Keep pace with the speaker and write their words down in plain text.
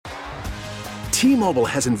T-Mobile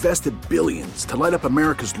has invested billions to light up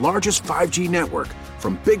America's largest 5G network,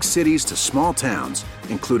 from big cities to small towns,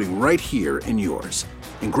 including right here in yours.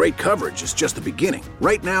 And great coverage is just the beginning.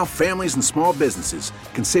 Right now, families and small businesses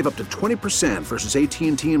can save up to 20% versus AT&T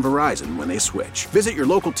and Verizon when they switch. Visit your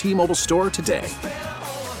local T-Mobile store today.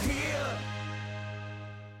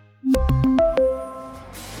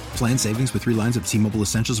 Plan savings with 3 lines of T-Mobile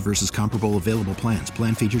Essentials versus comparable available plans.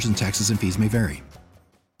 Plan features and taxes and fees may vary.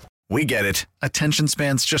 We get it. Attention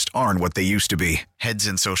spans just aren't what they used to be. Heads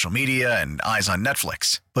in social media and eyes on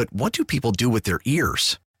Netflix. But what do people do with their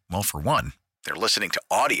ears? Well, for one, they're listening to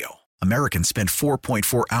audio. Americans spend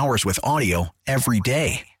 4.4 hours with audio every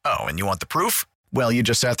day. Oh, and you want the proof? Well, you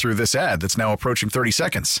just sat through this ad that's now approaching 30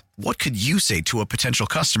 seconds. What could you say to a potential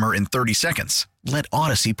customer in 30 seconds? Let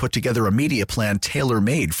Odyssey put together a media plan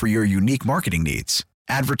tailor-made for your unique marketing needs.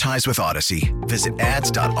 Advertise with Odyssey. Visit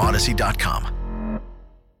ads.odyssey.com.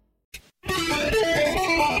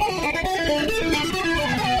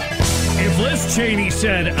 If Liz Cheney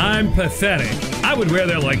said, "I'm pathetic," I would wear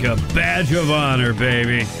that like a badge of honor,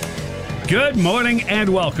 baby. Good morning and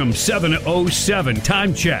welcome. 7:07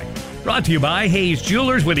 time check. Brought to you by Hayes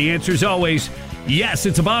Jewelers, where the answer is always yes.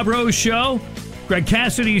 It's a Bob Rose show. Greg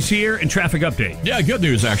Cassidy's here, and traffic update. Yeah, good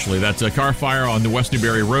news, actually. That's a car fire on the West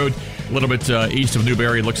Newberry Road. A little bit east of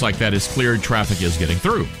Newberry. Looks like that is cleared. Traffic is getting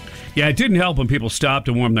through. Yeah, it didn't help when people stopped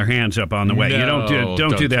to warm their hands up on the way. No, you don't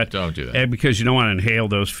do that. Don't do that. Because you don't want to inhale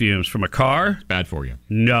those fumes from a car. It's bad for you.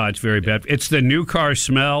 No, it's very bad. It's the new car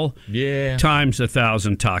smell times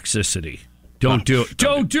 1,000 toxicity. Don't do it.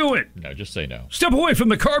 Don't do it. No, just say no. Step away from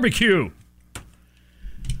the barbecue.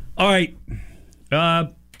 All right.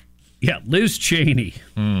 Liz Cheney.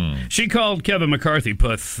 She called Kevin McCarthy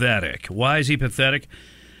pathetic. Why is he pathetic?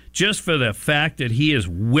 Just for the fact that he is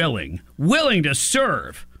willing to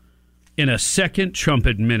serve in a second Trump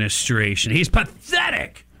administration. He's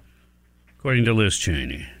pathetic, according to Liz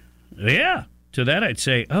Cheney. Yeah, to that I'd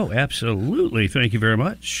say, oh, absolutely. Thank you very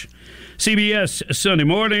much. CBS Sunday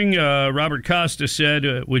Morning, Robert Costa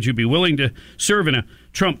said, would you be willing to serve in a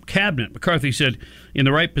Trump cabinet? McCarthy said, in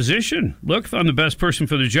the right position. Look, if I'm the best person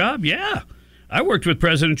for the job, yeah. I worked with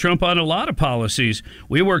President Trump on a lot of policies.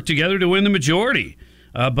 We worked together to win the majority.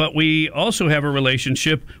 But we also have a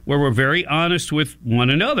relationship where we're very honest with one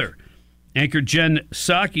another. Anchor Jen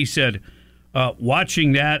Psaki said,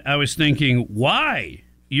 watching that, I was thinking, why?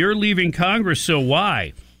 You're leaving Congress, so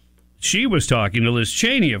why? She was talking to Liz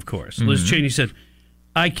Cheney, of course. Mm-hmm. Liz Cheney said,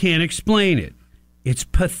 I can't explain it. It's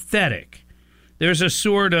pathetic. There's a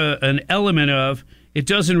sort of an element of, it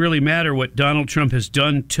doesn't really matter what Donald Trump has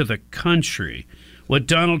done to the country, what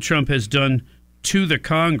Donald Trump has done to the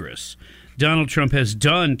Congress, Donald Trump has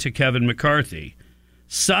done to Kevin McCarthy.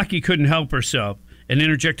 Psaki couldn't help herself and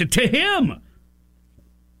interjected, to him.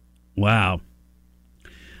 Wow.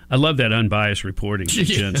 I love that unbiased reporting from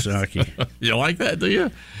Jen Psaki. You like that, do you?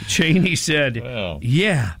 Cheney said,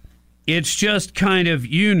 yeah, it's just kind of,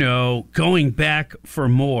 going back for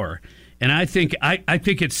more. And I think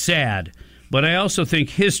it's sad, but I also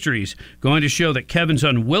think history's going to show that Kevin's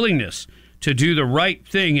unwillingness to do the right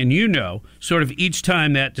thing, and sort of each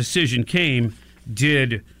time that decision came,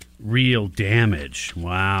 did real damage.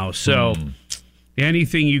 Wow. So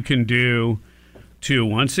anything you can do to,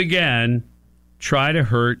 once again, try to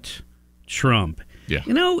hurt Trump. Yeah.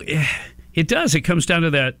 It does. It comes down to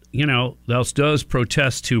that, those does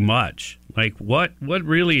protest too much. Like, what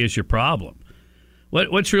really is your problem?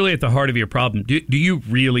 What's really at the heart of your problem? Do you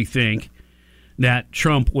really think that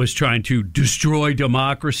Trump was trying to destroy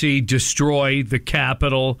democracy, destroy the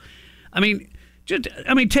Capitol?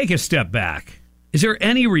 Take a step back. Is there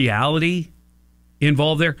any reality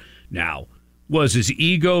involved there? Now, was his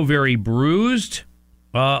ego very bruised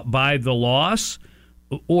by the loss?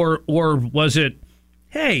 Or was it,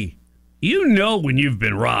 hey, when you've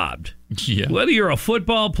been robbed. Yeah. Whether you're a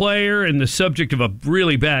football player and the subject of a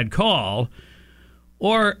really bad call,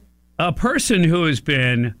 or a person who has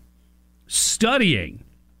been studying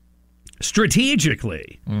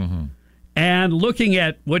strategically and looking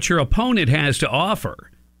at what your opponent has to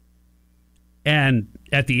offer. And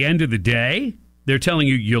at the end of the day, they're telling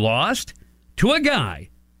you lost to a guy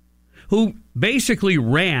who basically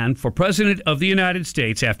ran for president of the United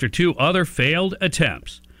States after 2 other failed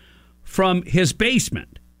attempts from his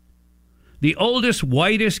basement. The oldest,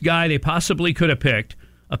 whitest guy they possibly could have picked,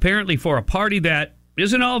 apparently for a party that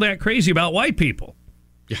isn't all that crazy about white people.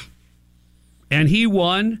 Yeah. And he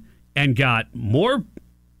won and got more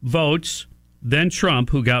votes than Trump,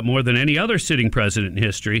 who got more than any other sitting president in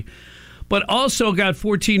history, but also got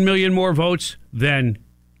 14 million more votes than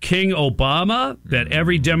King Obama, that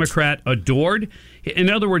every Democrat adored. In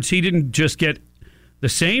other words, he didn't just get the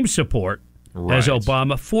same support right. as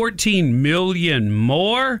Obama, 14 million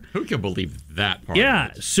more. Who can believe that part?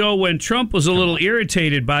 Yeah, so when Trump was a little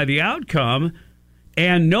irritated by the outcome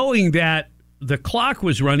and knowing that the clock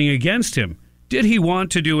was running against him, did he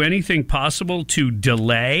want to do anything possible to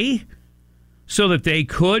delay so that they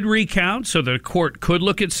could recount, so the court could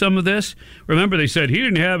look at some of this? Remember, they said he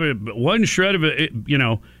didn't have one shred of it,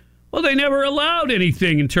 Well, they never allowed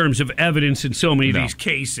anything in terms of evidence in so many of these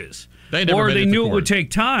cases. They never or they knew it would court.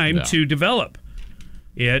 take time to develop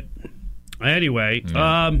it. Anyway,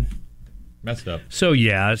 messed up. So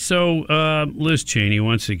Liz Cheney,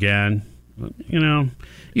 once again,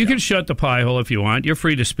 you can shut the pie hole if you want. You're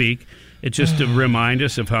free to speak. It's just to remind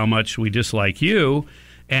us of how much we dislike you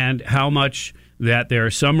and how much that there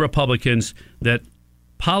are some Republicans that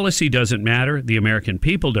policy doesn't matter, the American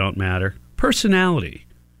people don't matter, personality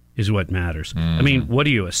is what matters. I mean, what are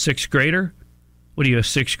you, a sixth grader?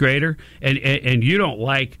 And you don't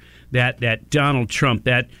like that Donald Trump,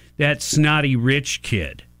 that snotty rich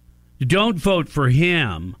kid. Don't vote for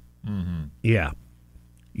him. Mm-hmm. Yeah.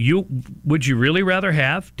 Would you really rather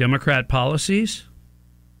have Democrat policies?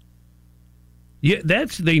 Yeah,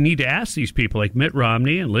 they need to ask these people like Mitt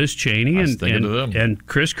Romney and Liz Cheney and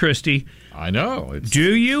Chris Christie. I know.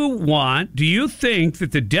 Do you think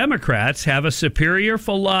that the Democrats have a superior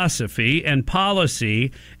philosophy and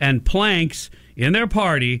policy and planks in their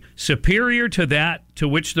party superior to that to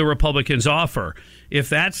which the Republicans offer? If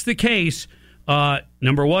that's the case,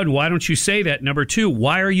 number one, why don't you say that? Number two,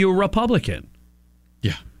 why are you a Republican?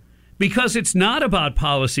 Yeah. Because it's not about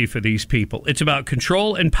policy for these people. It's about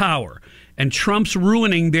control and power. And Trump's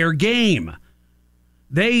ruining their game.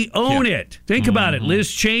 They own it. Think about it. Liz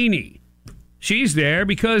Cheney. She's there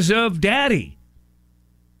because of Daddy.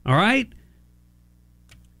 All right?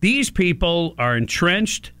 These people are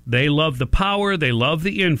entrenched. They love the power. They love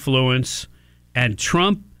the influence. And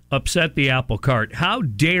Trump upset the apple cart. How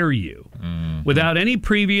dare you, without any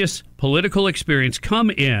previous political experience, come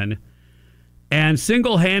in and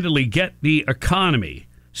single-handedly get the economy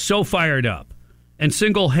so fired up and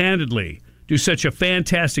single-handedly do such a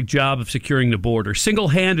fantastic job of securing the border,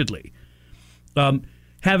 single-handedly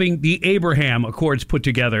having the Abraham Accords put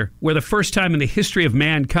together, where the first time in the history of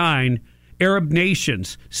mankind, Arab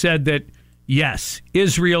nations said that, yes,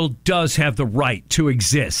 Israel does have the right to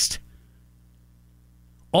exist.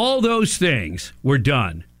 All those things were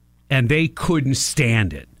done, and they couldn't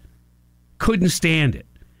stand it. Couldn't stand it.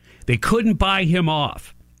 They couldn't buy him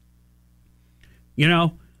off.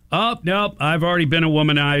 Oh, nope, I've already been a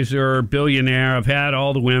womanizer, billionaire. I've had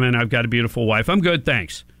all the women. I've got a beautiful wife. I'm good,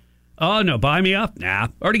 thanks. Oh, no, buy me up? Nah,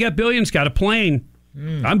 already got billions, got a plane.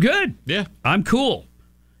 I'm good. Yeah. I'm cool.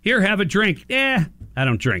 Here, have a drink. I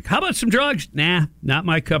don't drink. How about some drugs? Nah, not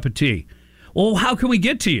my cup of tea. Well, how can we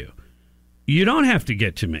get to you? You don't have to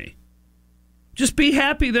get to me. Just be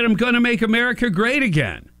happy that I'm going to make America great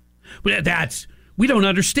again. But we don't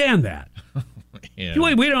understand that. Yeah.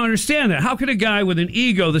 We don't understand that. How could a guy with an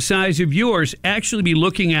ego the size of yours actually be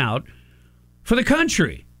looking out for the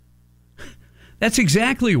country? That's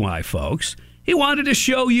exactly why, folks. He wanted to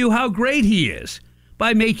show you how great he is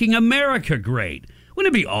by making America great.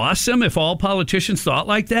 Wouldn't it be awesome if all politicians thought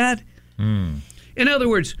like that? In other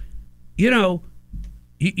words, you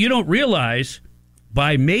don't realize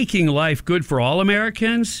by making life good for all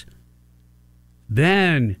Americans,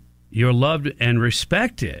 then you're loved and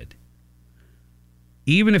respected,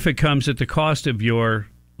 even if it comes at the cost of your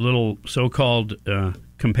little so-called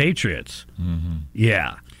compatriots. Mm-hmm.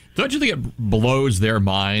 Yeah. Don't you think it blows their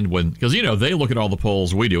mind because, they look at all the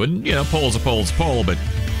polls we do, and, poll's a poll, but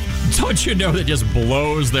don't you know that just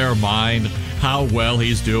blows their mind how well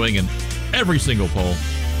he's doing in every single poll?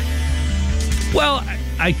 Well,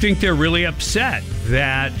 I think they're really upset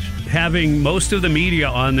that having most of the media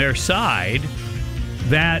on their side,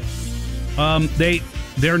 that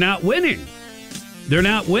they're not winning. They're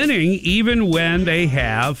not winning even when they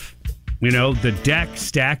have, the deck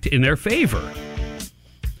stacked in their favor.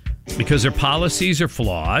 Because their policies are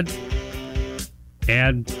flawed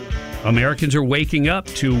and Americans are waking up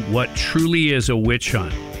to what truly is a witch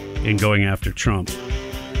hunt in going after Trump.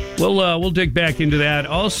 We'll dig back into that.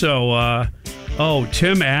 Also,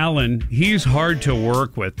 Tim Allen, he's hard to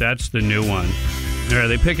work with. That's the new one. Are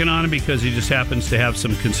they picking on him because he just happens to have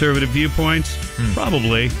some conservative viewpoints?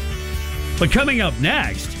 Probably. But coming up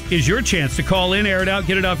next is your chance to call in, air it out,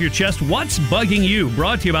 get it off your chest. What's bugging you?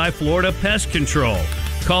 Brought to you by Florida Pest Control.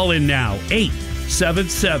 Call in now,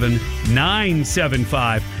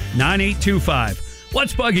 877-975-9825.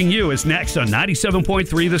 What's bugging you is next on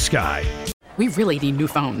 97.3 The Sky. We really need new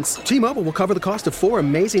phones. T-Mobile will cover the cost of 4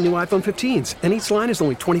 amazing new iPhone 15s, and each line is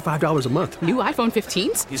only $25 a month. New iPhone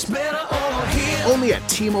 15s? It's better over here. Only at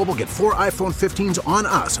T-Mobile, get 4 iPhone 15s on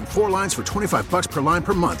us and 4 lines for $25 per line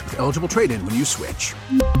per month with eligible trade-in when you switch.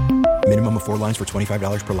 Minimum of 4 lines for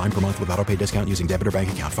 $25 per line per month with autopay discount using debit or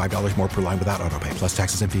bank account. $5 more per line without autopay, plus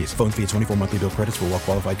taxes and fees. Phone fee at 24 monthly bill credits for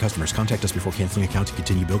well-qualified customers. Contact us before canceling account to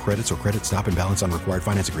continue bill credits or credit stop and balance on required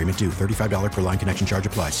finance agreement due. $35 per line connection charge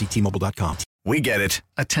applies. See T-Mobile.com. We get it.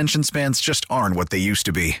 Attention spans just aren't what they used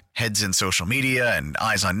to be. Heads in social media and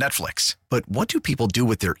eyes on Netflix. But what do people do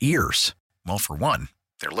with their ears? Well, for one,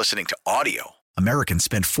 they're listening to audio. Americans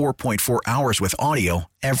spend 4.4 hours with audio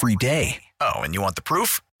every day. Oh, and you want the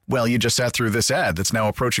proof? Well, you just sat through this ad that's now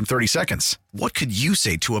approaching 30 seconds. What could you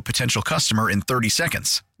say to a potential customer in 30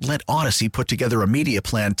 seconds? Let Odyssey put together a media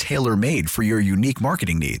plan tailor-made for your unique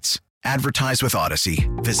marketing needs. Advertise with Odyssey.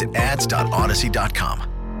 Visit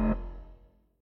ads.odyssey.com.